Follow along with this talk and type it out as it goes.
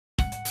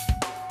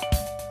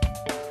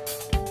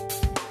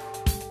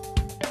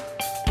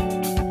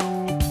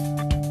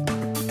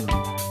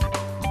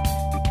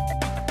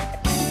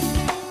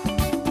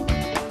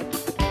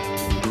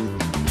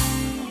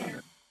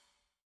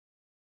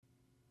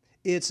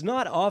It's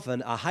not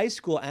often a high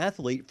school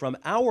athlete from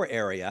our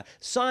area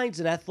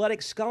signs an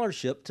athletic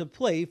scholarship to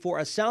play for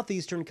a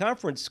Southeastern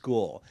Conference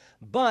school,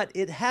 but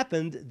it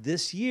happened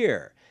this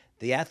year.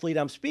 The athlete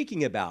I'm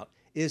speaking about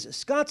is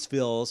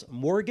Scottsville's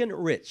Morgan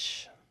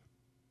Rich.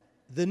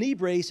 The knee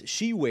brace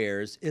she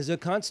wears is a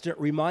constant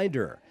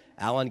reminder.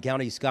 Allen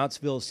County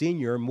Scottsville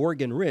senior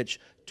Morgan Rich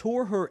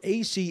tore her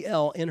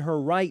ACL in her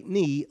right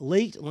knee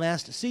late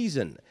last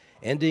season,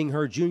 ending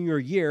her junior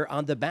year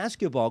on the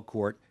basketball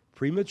court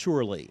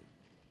prematurely.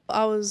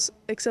 I was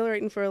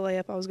accelerating for a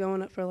layup. I was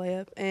going up for a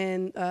layup,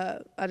 and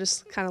I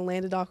just kind of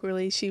landed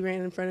awkwardly. She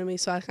ran in front of me,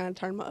 so I kind of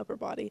turned my upper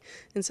body.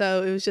 And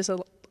so it was just an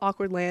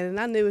awkward land, and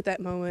I knew at that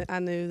moment,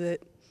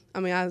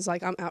 I was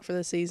like, I'm out for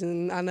the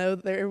season. I know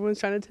that everyone's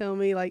trying to tell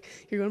me, like,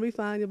 you're going to be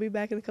fine, you'll be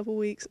back in a couple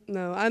weeks.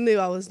 No, I knew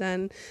I was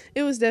done.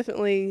 It was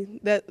definitely,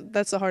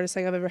 that's the hardest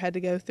thing I've ever had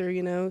to go through,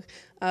 you know.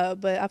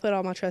 But I put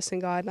all my trust in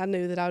God, and I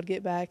knew that I would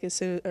get back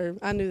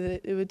I knew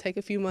that it would take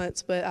a few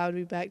months, but I would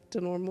be back to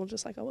normal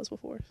just like I was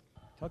before.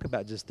 Talk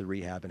about just the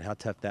rehab and how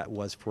tough that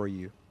was for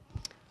you.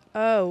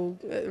 Oh,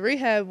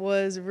 rehab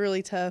was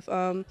really tough.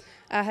 I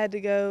had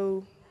to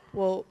go,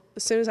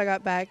 as soon as I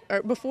got back,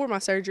 or before my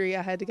surgery,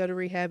 I had to go to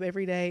rehab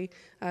every day.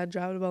 I'd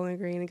drive to Bowling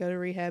Green and go to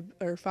rehab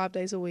 5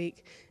 days a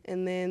week.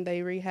 And then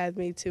they rehabbed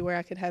me to where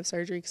I could have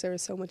surgery because there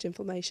was so much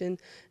inflammation.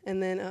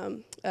 And then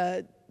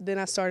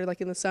I started,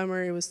 like in the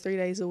summer, it was 3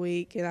 days a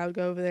week, and I would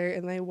go over there,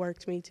 and they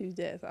worked me to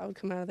death. I would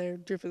come out of there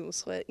dripping with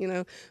sweat, you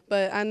know.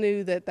 But I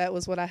knew that that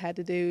was what I had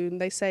to do. And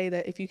they say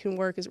that if you can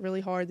work is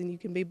really hard, then you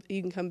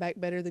can come back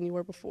better than you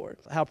were before.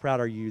 How proud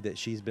are you that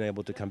she's been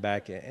able to come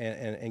back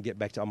and get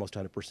back to almost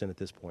 100% at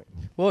this point?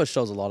 Well, it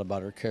shows a lot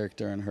about her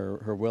character and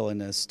her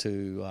willingness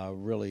to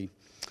really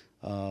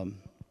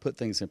put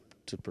things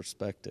into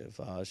perspective.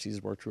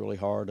 She's worked really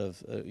hard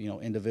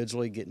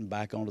individually getting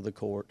back onto the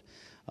court.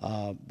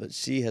 But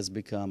she has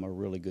become a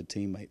really good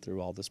teammate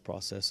through all this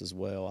process as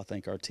well. I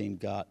think our team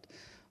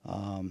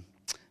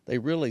they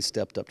really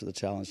stepped up to the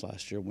challenge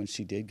last year when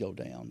she did go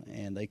down,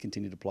 and they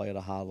continue to play at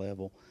a high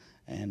level.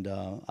 And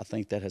I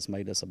think that has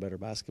made us a better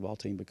basketball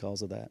team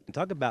because of that.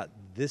 Talk about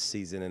this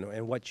season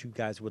and what you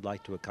guys would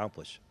like to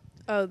accomplish.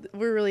 Oh,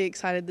 we're really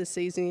excited this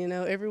season, you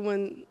know.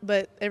 Everyone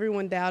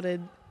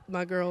doubted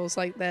my girls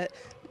like that.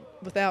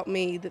 Without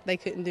me, that they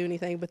couldn't do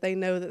anything, but they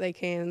know that they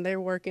can. They're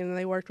working, and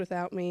they worked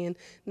without me. And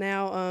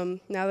now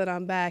that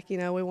I'm back, you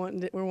know, we're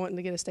wanting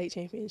to get a state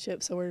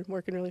championship, so we're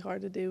working really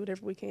hard to do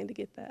whatever we can to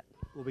get that.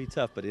 It will be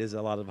tough, but it is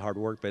a lot of hard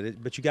work.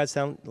 But you guys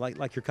sound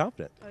like you're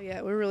confident. Oh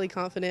yeah, we're really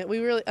confident.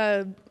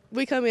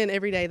 We come in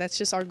every day. That's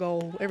just our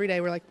goal. Every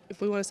day we're like,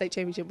 if we want a state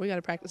championship, we got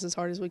to practice as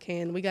hard as we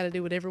can. We got to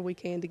do whatever we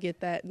can to get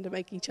that and to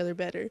make each other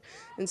better.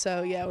 And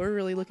so yeah, we're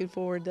really looking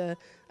forward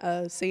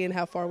to seeing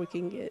how far we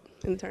can get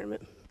in the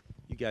tournament.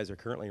 You guys are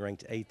currently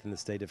ranked 8th in the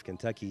state of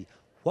Kentucky.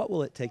 What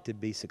will it take to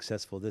be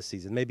successful this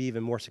season, maybe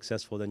even more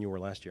successful than you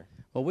were last year?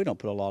 Well, we don't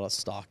put a lot of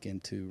stock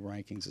into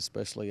rankings,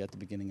 especially at the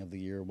beginning of the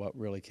year. What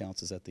really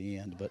counts is at the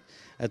end. But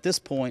at this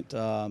point,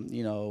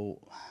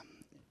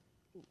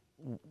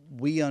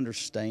 we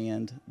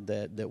understand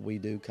that we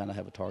do kind of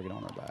have a target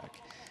on our back.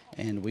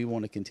 And we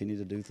want to continue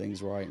to do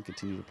things right and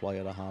continue to play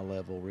at a high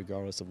level,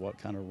 regardless of what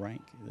kind of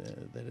rank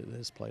that it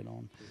is played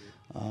on.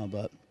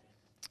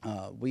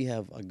 We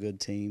have a good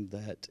team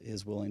that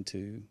is willing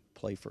to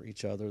play for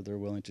each other. They're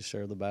willing to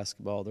share the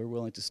basketball. They're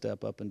willing to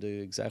step up and do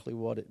exactly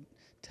what it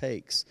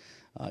takes.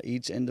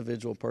 Each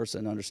individual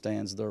person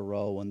understands their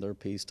role and their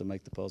piece to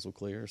make the puzzle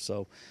clear.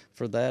 So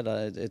for that,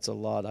 it's a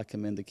lot. I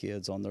commend the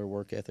kids on their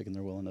work ethic and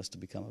their willingness to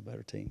become a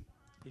better team.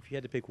 If you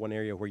had to pick one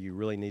area where you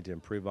really need to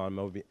improve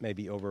on,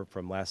 maybe over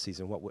from last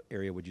season, what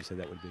area would you say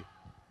that would be?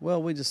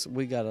 Well, we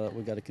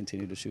gotta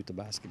continue to shoot the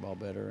basketball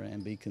better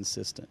and be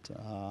consistent.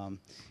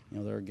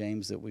 There are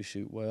games that we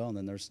shoot well, and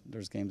then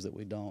there's games that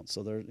we don't.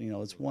 So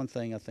it's one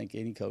thing I think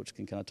any coach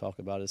can kind of talk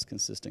about is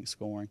consistent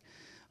scoring.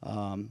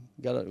 We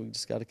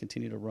just gotta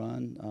continue to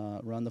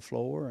run the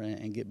floor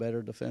and get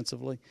better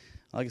defensively.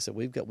 Like I said,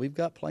 we've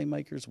got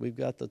playmakers, we've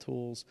got the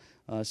tools.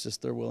 It's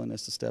just their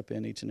willingness to step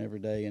in each and every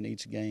day in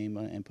each game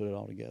and put it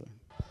all together.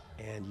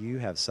 And you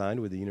have signed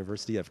with the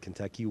University of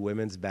Kentucky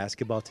women's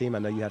basketball team. I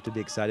know you have to be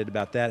excited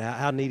about that.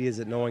 How neat is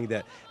it knowing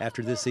that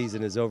after this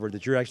season is over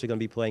that you're actually going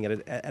to be playing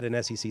at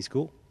an SEC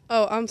school?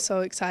 Oh, I'm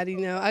so excited.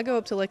 You know, I go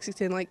up to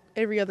Lexington like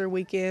every other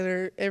weekend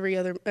or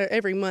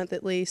every month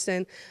at least,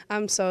 and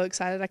I'm so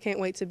excited. I can't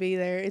wait to be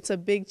there. It's a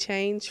big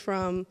change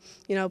from,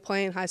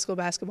 playing high school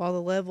basketball.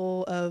 The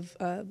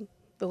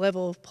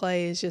level of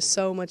play is just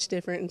so much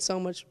different and so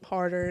much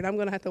harder, and I'm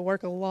going to have to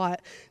work a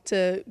lot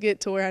to get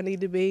to where I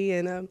need to be.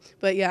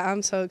 But yeah,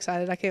 I'm so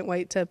excited. I can't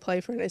wait to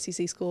play for an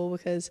SEC school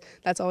because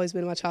that's always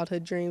been my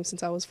childhood dream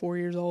since I was 4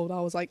 years old. I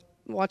was like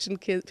watching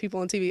people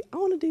on TV. I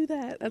want to do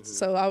that.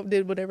 So I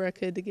did whatever I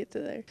could to get to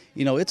there.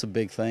 It's a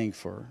big thing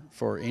for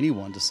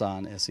anyone to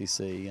sign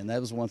SEC, and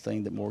that was one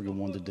thing that Morgan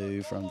wanted to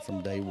do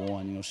from day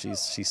one.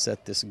 She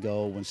set this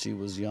goal when she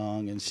was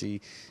young, and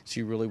she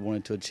really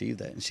wanted to achieve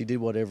that, and she did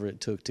whatever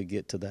it took to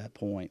get to that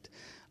point.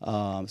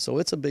 So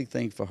it's a big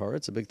thing for her.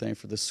 It's a big thing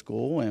for the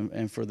school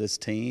and for this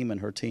team and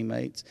her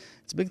teammates.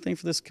 It's a big thing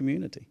for this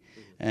community.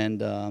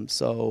 And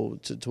so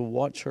to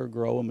watch her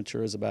grow and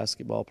mature as a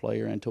basketball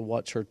player, and to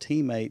watch her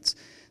teammates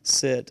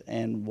sit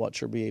and watch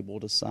her be able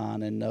to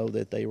sign and know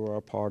that they were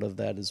a part of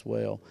that as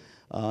well,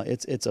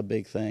 it's a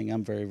big thing.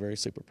 I'm very, very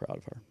super proud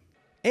of her.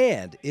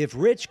 And if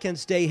Rich can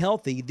stay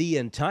healthy the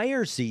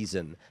entire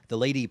season, the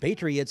Lady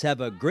Patriots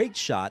have a great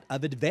shot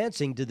of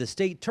advancing to the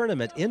state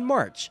tournament in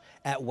March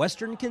at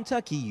Western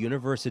Kentucky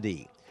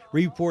University.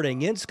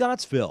 Reporting in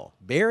Scottsville,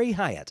 Barry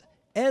Hyatt,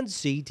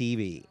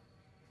 NCTV.